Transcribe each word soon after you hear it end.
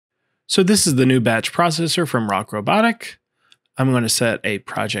So this is the new batch processor from ROCK Robotic. I'm going to set a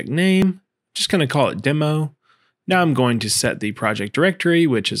project name, just going to call it demo. Now I'm going to set the project directory,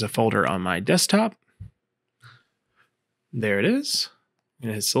 which is a folder on my desktop. There it is. I'm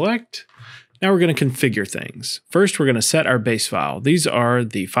going to hit select. Now we're going to configure things. First, we're going to set our base file. These are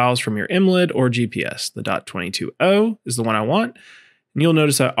the files from your MLID or GPS. The .220 is the one I want. And you'll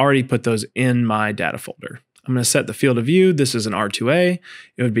notice I already put those in my data folder. I'm going to set the field of view. This is an R2A.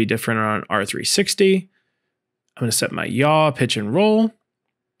 It would be different on R360. I'm going to set my yaw, pitch, and roll.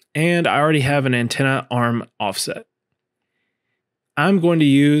 And I already have an antenna arm offset. I'm going to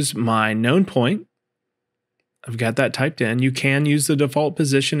use my known point. I've got that typed in. You can use the default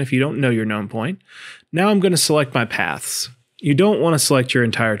position if you don't know your known point. Now I'm going to select my paths. You don't want to select your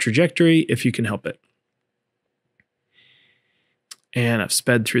entire trajectory if you can help it. And I've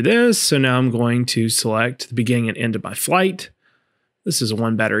sped through this, so now I'm going to select the beginning and end of my flight. This is a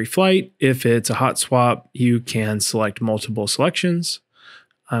 1 battery flight. If it's a hot swap, you can select multiple selections.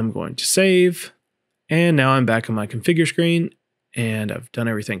 I'm going to save, and now I'm back on my configure screen, and I've done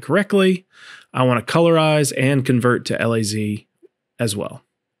everything correctly. I want to colorize and convert to LAZ as well.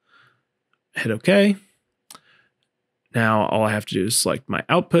 Hit OK. Now all I have to do is select my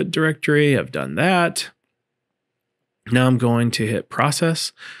output directory. I've done that. Now I'm going to hit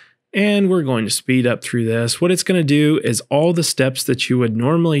process, and we're going to speed up through this. What it's going to do is all the steps that you would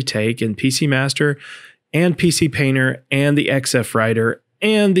normally take in PC Master and PC Painter and the XF Writer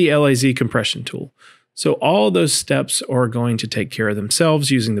and the LAZ compression tool. So all those steps are going to take care of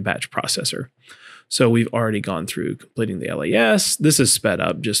themselves using the batch processor. So we've already gone through completing the LAS. This is sped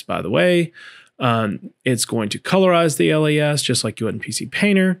up, just by the way. It's going to colorize the LAS just like you would in PC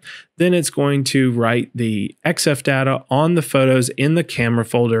Painter. Then it's going to write the XF data on the photos in the camera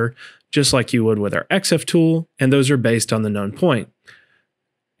folder, just like you would with our XF tool. And those are based on the known point.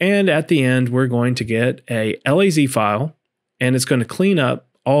 And at the end, we're going to get a LAZ file, and it's going to clean up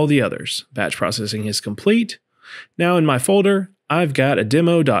all the others. Batch processing is complete. Now in my folder, I've got a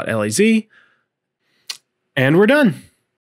demo.laz, and we're done.